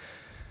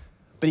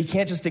 But he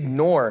can't just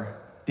ignore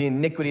the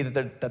iniquity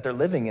that they're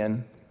living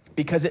in,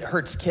 because it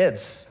hurts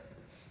kids.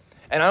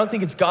 And I don't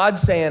think it's God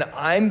saying,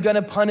 I'm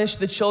gonna punish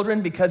the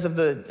children because of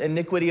the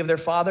iniquity of their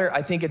father.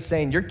 I think it's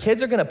saying, your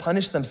kids are gonna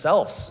punish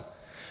themselves.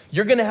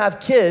 You're gonna have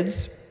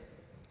kids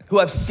who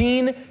have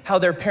seen how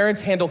their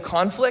parents handle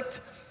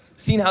conflict,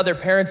 seen how their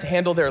parents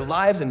handle their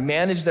lives and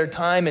manage their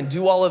time and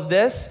do all of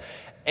this,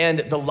 and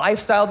the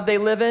lifestyle that they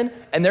live in,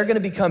 and they're gonna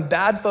become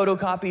bad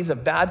photocopies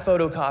of bad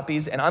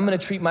photocopies, and I'm gonna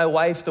treat my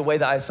wife the way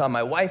that I saw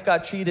my wife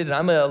got treated, and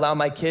I'm gonna allow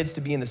my kids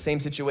to be in the same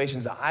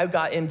situations that I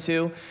got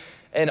into.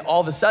 And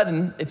all of a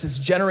sudden, it's this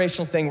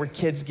generational thing where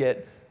kids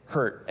get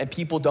hurt and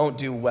people don't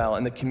do well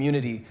and the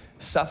community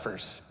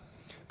suffers.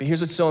 But here's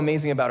what's so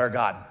amazing about our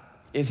God,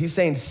 is he's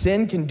saying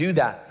sin can do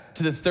that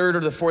to the 3rd or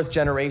the 4th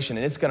generation,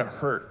 and it's gonna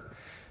hurt.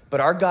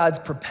 But our God's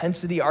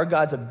propensity, our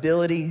God's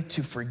ability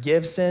to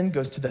forgive sin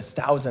goes to the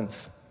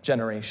 1,000th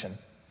generation.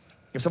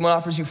 If someone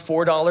offers you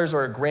 $4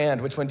 or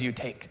 $1,000, which one do you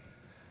take?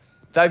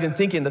 Without even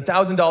thinking, the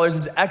 $1,000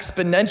 is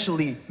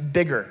exponentially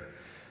bigger.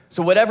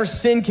 So whatever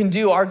sin can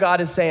do, our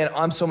God is saying,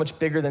 I'm so much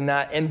bigger than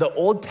that. And the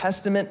Old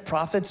Testament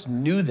prophets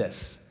knew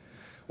this.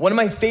 One of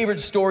my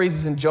favorite stories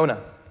is in Jonah.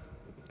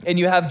 And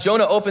you have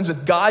Jonah opens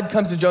with God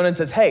comes to Jonah and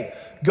says, hey,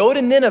 go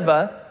to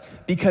Nineveh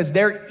because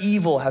their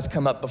evil has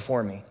come up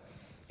before me.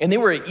 And they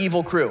were an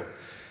evil crew.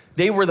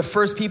 They were the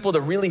first people to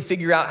really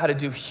figure out how to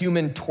do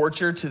human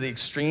torture to the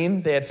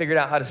extreme. They had figured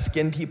out how to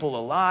skin people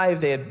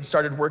alive. They had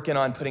started working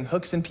on putting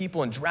hooks in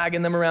people and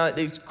dragging them around.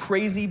 They were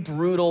crazy,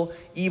 brutal,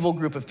 evil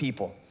group of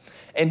people.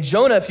 And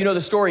Jonah, if you know the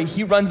story,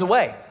 he runs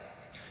away.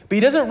 But he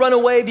doesn't run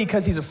away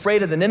because he's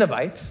afraid of the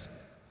Ninevites.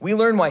 We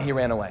learn why he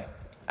ran away.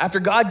 After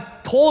God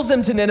pulls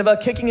him to Nineveh,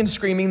 kicking and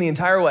screaming the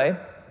entire way,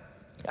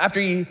 after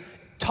he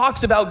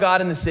talks about God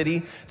in the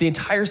city, the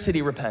entire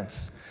city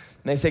repents.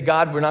 And they say,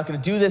 God, we're not gonna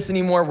do this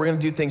anymore. We're gonna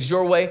do things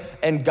your way.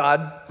 And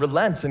God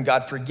relents and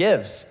God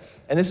forgives.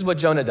 And this is what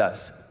Jonah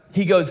does.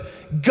 He goes,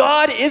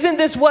 God, isn't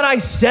this what I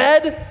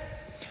said?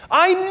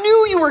 I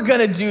knew you were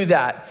gonna do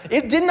that.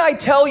 Didn't I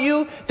tell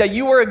you that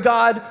you were a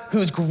God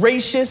who's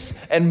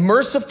gracious and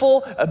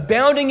merciful,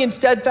 abounding in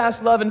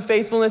steadfast love and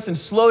faithfulness and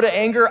slow to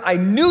anger? I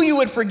knew you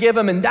would forgive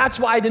him, and that's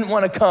why I didn't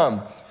wanna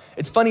come.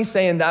 It's funny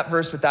saying that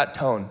verse with that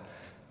tone,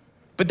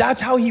 but that's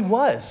how he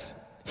was.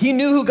 He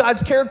knew who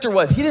God's character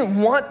was. He didn't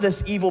want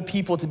this evil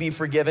people to be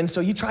forgiven,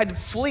 so he tried to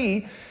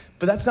flee,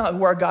 but that's not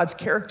who our God's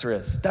character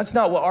is. That's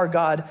not what our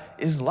God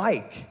is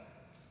like.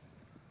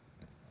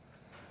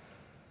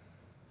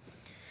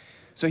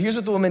 So here's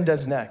what the woman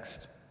does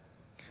next.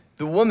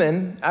 The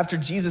woman, after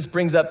Jesus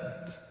brings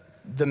up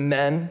the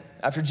men,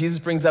 after Jesus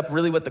brings up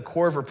really what the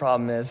core of her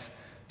problem is,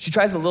 she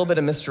tries a little bit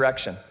of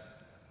misdirection.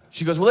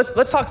 She goes, well,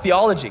 let's talk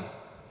theology.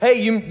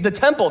 Hey, the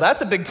temple,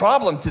 that's a big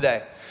problem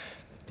today.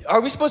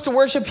 Are we supposed to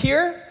worship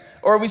here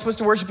or are we supposed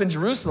to worship in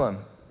Jerusalem?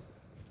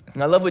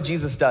 And I love what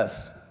Jesus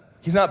does.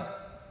 He's not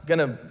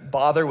gonna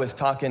bother with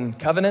talking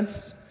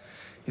covenants.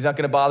 He's not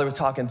gonna bother with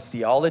talking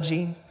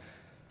theology.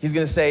 He's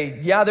gonna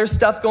say, yeah, there's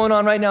stuff going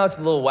on right now, it's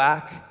a little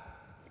whack,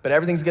 but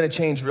everything's gonna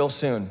change real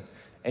soon.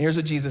 And here's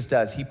what Jesus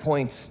does. He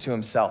points to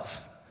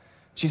himself.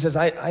 She says,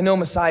 I know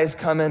Messiah is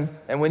coming,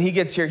 and when he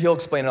gets here, he'll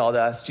explain it all to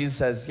us. Jesus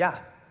says, yeah,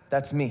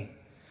 that's me.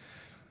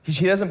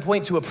 He doesn't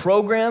point to a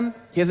program.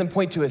 He doesn't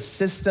point to a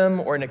system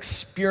or an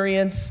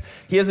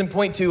experience. He doesn't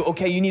point to,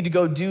 okay, you need to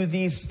go do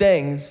these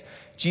things.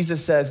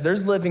 Jesus says,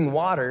 there's living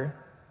water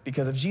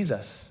because of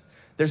Jesus.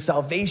 There's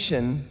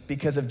salvation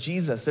because of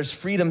Jesus. There's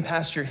freedom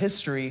past your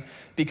history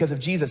because of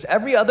Jesus.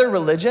 Every other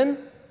religion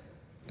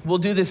will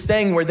do this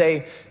thing where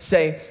they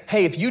say,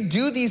 hey, if you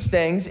do these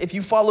things, if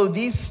you follow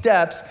these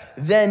steps,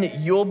 then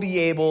you'll be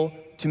able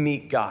to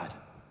meet God.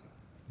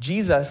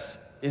 Jesus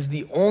is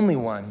the only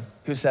one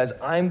who says,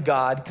 I'm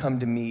God, come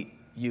to meet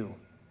you.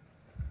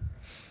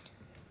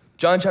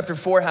 John chapter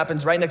 4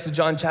 happens right next to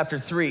John chapter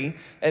 3.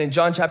 And in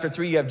John chapter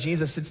 3, you have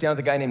Jesus sits down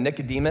with a guy named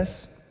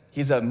Nicodemus.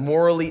 He's a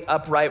morally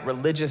upright,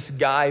 religious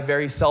guy,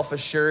 very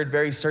self-assured,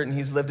 very certain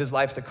he's lived his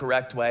life the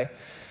correct way.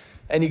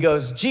 And he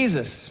goes,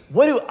 Jesus,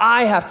 what do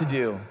I have to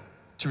do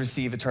to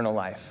receive eternal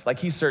life? Like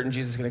he's certain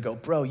Jesus is gonna go,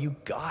 bro, you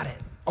got it.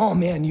 Oh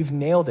man, you've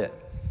nailed it.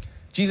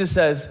 Jesus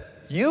says,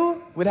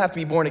 you would have to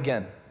be born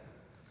again.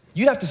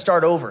 You'd have to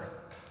start over.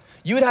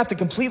 You would have to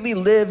completely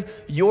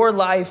live your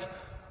life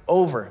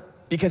over.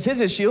 Because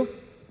his issue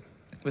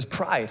was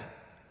pride.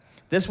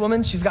 This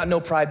woman, she's got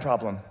no pride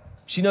problem.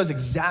 She knows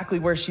exactly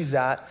where she's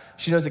at.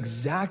 She knows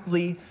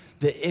exactly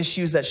the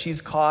issues that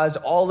she's caused,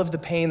 all of the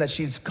pain that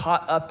she's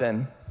caught up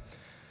in.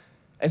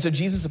 And so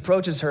Jesus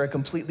approaches her a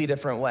completely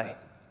different way.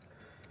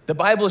 The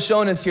Bible is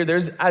showing us here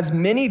there's as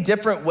many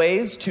different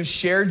ways to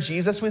share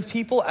Jesus with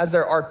people as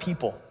there are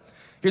people.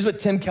 Here's what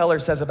Tim Keller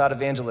says about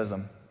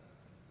evangelism.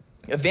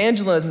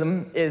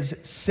 Evangelism is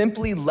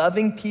simply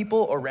loving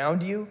people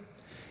around you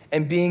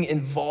and being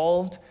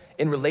involved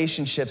in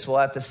relationships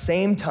while at the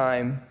same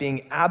time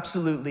being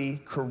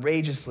absolutely,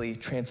 courageously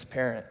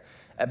transparent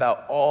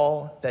about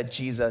all that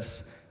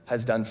Jesus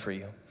has done for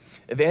you.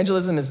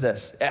 Evangelism is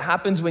this. It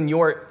happens when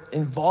you're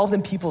involved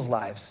in people's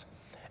lives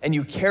and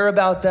you care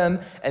about them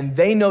and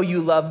they know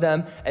you love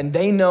them and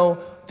they know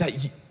that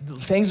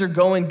things are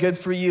going good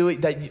for you,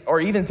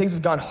 or even things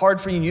have gone hard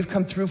for you and you've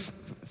come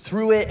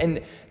through it,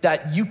 and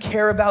that you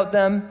care about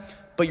them,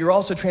 but you're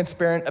also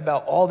transparent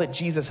about all that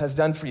Jesus has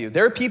done for you.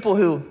 There are people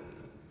who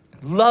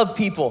love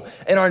people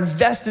and are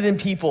invested in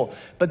people,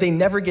 but they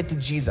never get to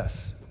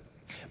Jesus.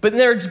 But then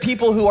there are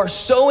people who are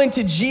so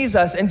into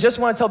Jesus and just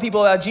want to tell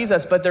people about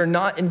Jesus, but they're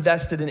not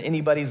invested in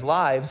anybody's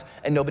lives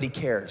and nobody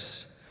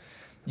cares.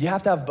 You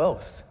have to have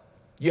both.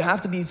 You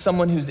have to be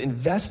someone who's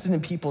invested in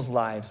people's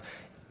lives,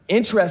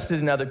 interested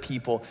in other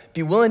people,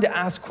 be willing to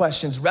ask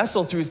questions,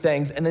 wrestle through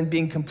things, and then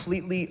being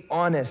completely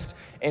honest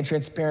and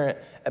transparent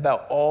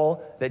about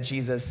all that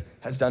Jesus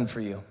has done for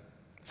you.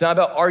 It's not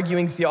about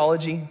arguing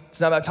theology.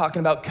 It's not about talking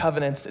about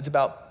covenants. It's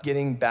about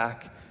getting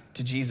back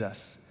to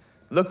Jesus.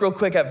 Look real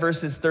quick at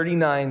verses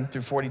 39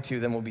 through 42,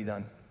 then we'll be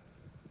done.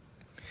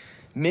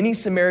 Many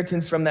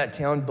Samaritans from that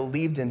town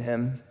believed in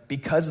him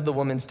because of the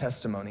woman's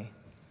testimony.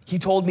 He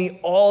told me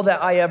all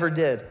that I ever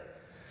did.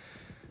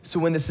 So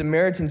when the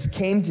Samaritans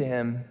came to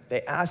him,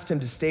 they asked him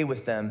to stay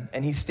with them,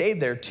 and he stayed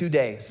there 2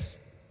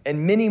 days.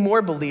 And many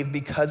more believed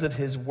because of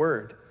his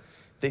word.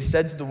 They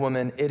said to the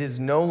woman, it is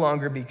no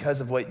longer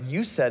because of what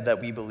you said that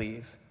we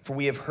believe, for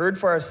we have heard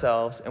for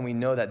ourselves, and we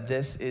know that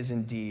this is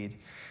indeed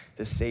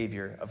the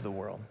Savior of the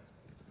world.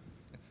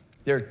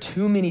 There are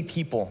too many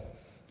people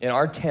in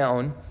our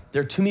town,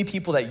 there are too many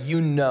people that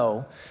you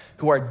know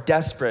who are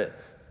desperate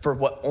for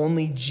what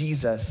only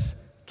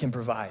Jesus can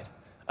provide.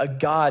 A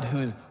God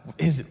who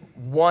is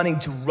wanting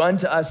to run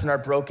to us in our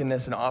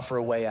brokenness and offer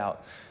a way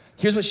out.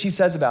 Here's what she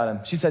says about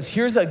him. She says,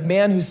 here's a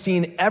man who's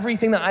seen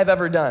everything that I've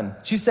ever done.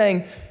 She's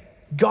saying,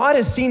 God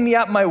has seen me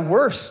at my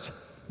worst.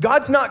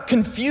 God's not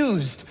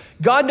confused.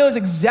 God knows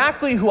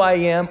exactly who I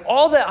am,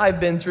 all that I've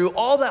been through,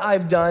 all that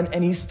I've done,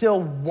 and he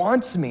still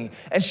wants me.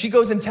 And she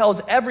goes and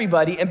tells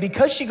everybody, and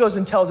because she goes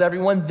and tells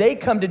everyone, they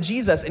come to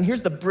Jesus. And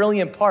here's the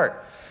brilliant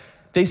part.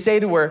 They say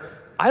to her,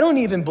 I don't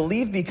even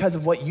believe because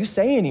of what you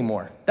say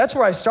anymore. That's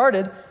where I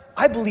started.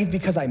 I believe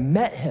because I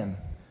met him.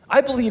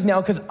 I believe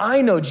now because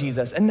I know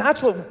Jesus. And that's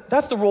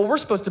the role we're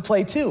supposed to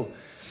play too.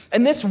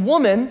 And this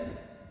woman,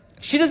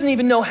 she doesn't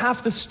even know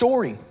half the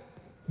story.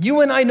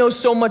 You and I know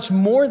so much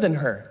more than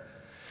her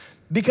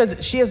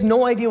because she has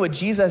no idea what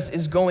Jesus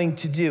is going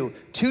to do.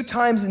 2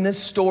 times in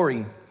this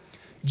story,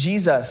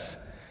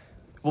 Jesus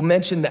will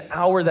mention the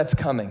hour that's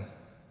coming.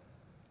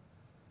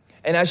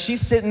 And as she's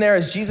sitting there,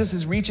 as Jesus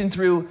is reaching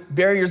through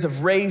barriers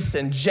of race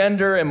and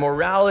gender and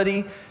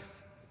morality,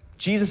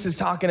 Jesus is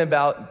talking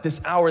about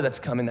this hour that's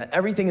coming, that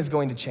everything is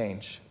going to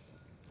change.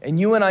 And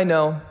you and I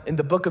know in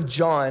the book of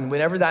John,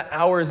 whenever that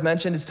hour is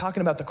mentioned, it's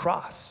talking about the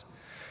cross.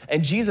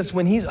 And Jesus,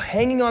 when he's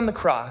hanging on the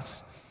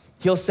cross,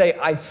 he'll say,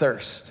 I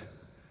thirst.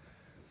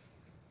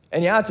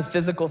 And yeah, it's a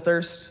physical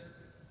thirst,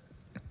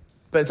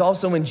 but it's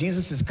also when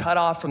Jesus is cut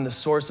off from the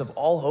source of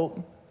all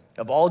hope,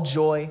 of all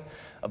joy,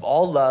 of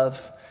all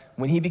love,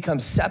 when he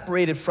becomes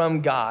separated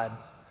from God,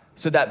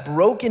 so that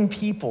broken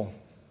people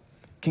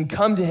can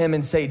come to him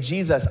and say,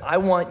 Jesus, I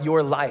want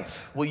your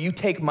life. Will you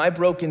take my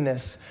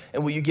brokenness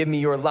and will you give me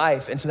your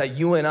life? And so that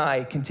you and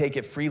I can take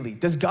it freely.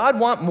 Does God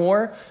want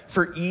more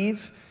for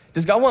Eve?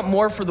 Does God want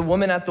more for the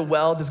woman at the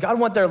well? Does God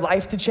want their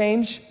life to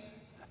change?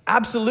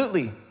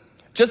 Absolutely.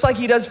 Just like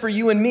he does for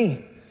you and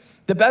me.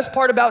 The best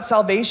part about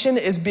salvation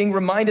is being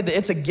reminded that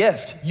it's a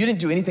gift. You didn't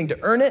do anything to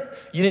earn it.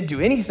 You didn't do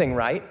anything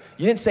right.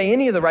 You didn't say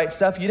any of the right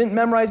stuff. You didn't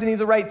memorize any of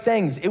the right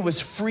things. It was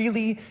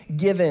freely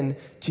given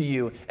to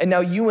you. And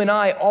now you and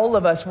I, all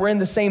of us, we're in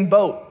the same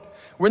boat.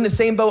 We're in the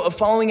same boat of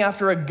following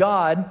after a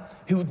God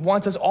who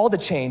wants us all to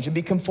change and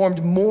be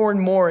conformed more and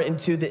more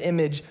into the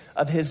image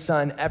of his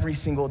son every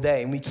single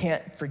day. And we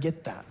can't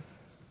forget that.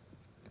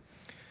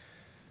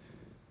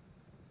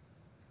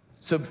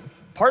 So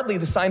partly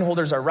the sign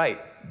holders are right,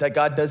 that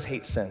God does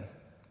hate sin.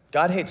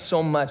 God hates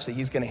so much that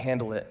he's gonna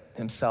handle it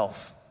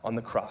himself on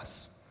the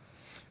cross.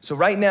 So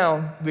right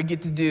now, we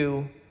get to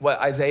do what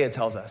Isaiah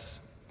tells us,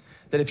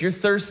 that if you're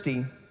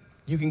thirsty,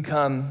 you can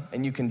come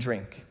and you can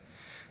drink.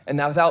 And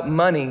that without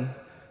money,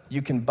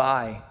 you can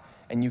buy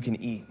and you can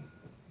eat.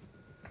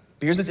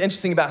 But here's what's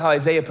interesting about how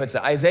Isaiah puts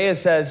it. Isaiah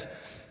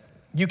says,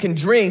 you can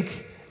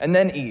drink and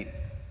then eat.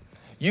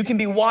 You can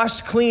be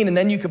washed clean and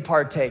then you can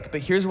partake.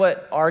 But here's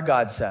what our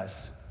God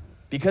says.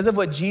 Because of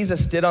what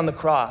Jesus did on the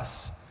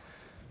cross,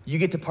 you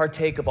get to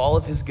partake of all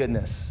of his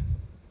goodness.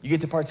 You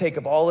get to partake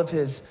of all of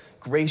his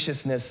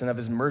graciousness and of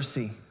his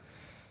mercy.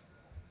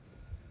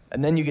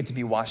 And then you get to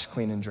be washed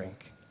clean and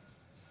drink.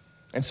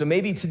 And so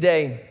maybe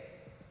today,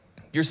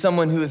 you're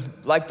someone who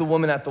is like the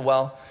woman at the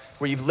well,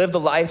 where you've lived a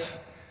life,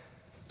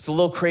 it's a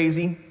little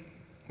crazy.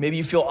 Maybe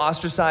you feel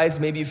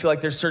ostracized. Maybe you feel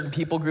like there's certain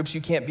people groups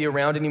you can't be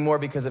around anymore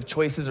because of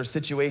choices or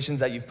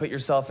situations that you've put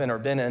yourself in or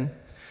been in.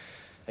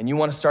 And you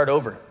want to start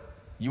over.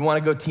 You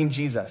want to go Team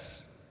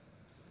Jesus.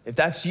 If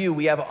that's you,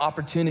 we have an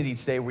opportunity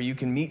today where you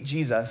can meet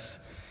Jesus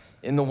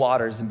in the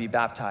waters and be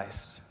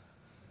baptized.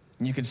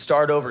 And you can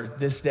start over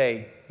this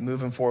day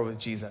moving forward with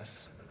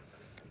Jesus.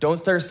 Don't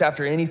thirst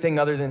after anything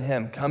other than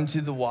him. Come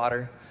to the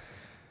water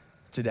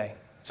today.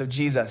 So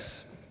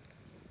Jesus,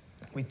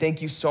 we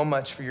thank you so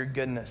much for your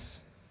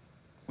goodness.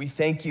 We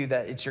thank you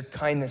that it's your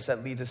kindness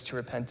that leads us to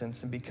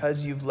repentance. And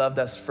because you've loved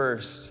us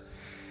first,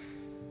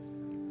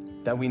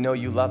 that we know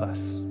you love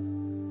us.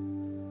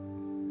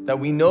 That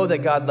we know that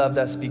God loved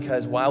us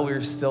because while we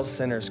were still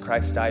sinners,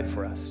 Christ died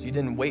for us. You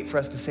didn't wait for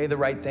us to say the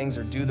right things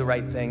or do the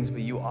right things,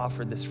 but you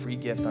offered this free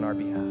gift on our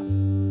behalf.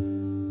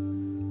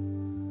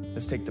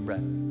 Let's take the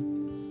bread.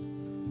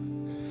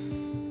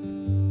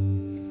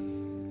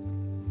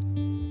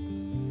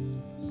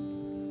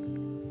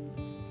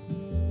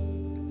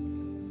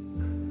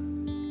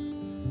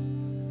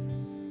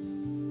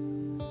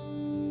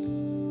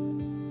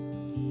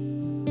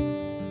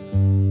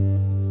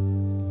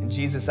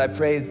 Jesus, I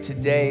pray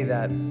today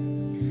that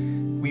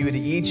we would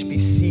each be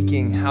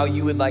seeking how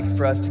you would like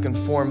for us to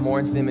conform more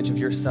into the image of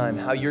your son,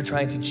 how you're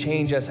trying to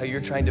change us, how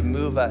you're trying to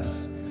move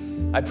us.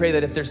 I pray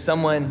that if there's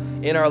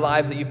someone in our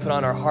lives that you've put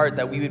on our heart,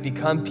 that we would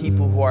become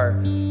people who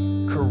are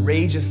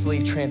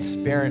courageously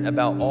transparent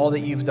about all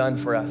that you've done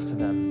for us to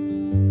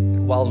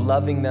them, while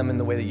loving them in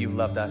the way that you've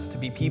loved us, to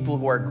be people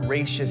who are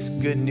gracious,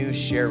 good news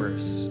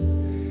sharers,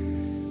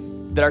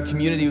 that our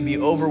community would be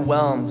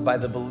overwhelmed by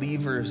the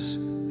believers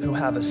who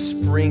have a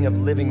spring of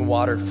living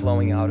water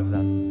flowing out of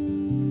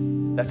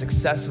them that's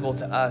accessible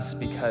to us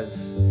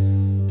because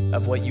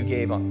of what you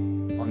gave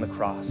on the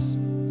cross.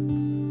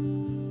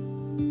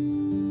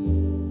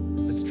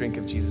 Let's drink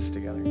of Jesus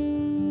together.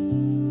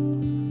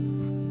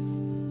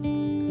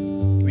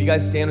 Will you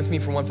guys stand with me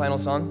for one final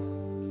song?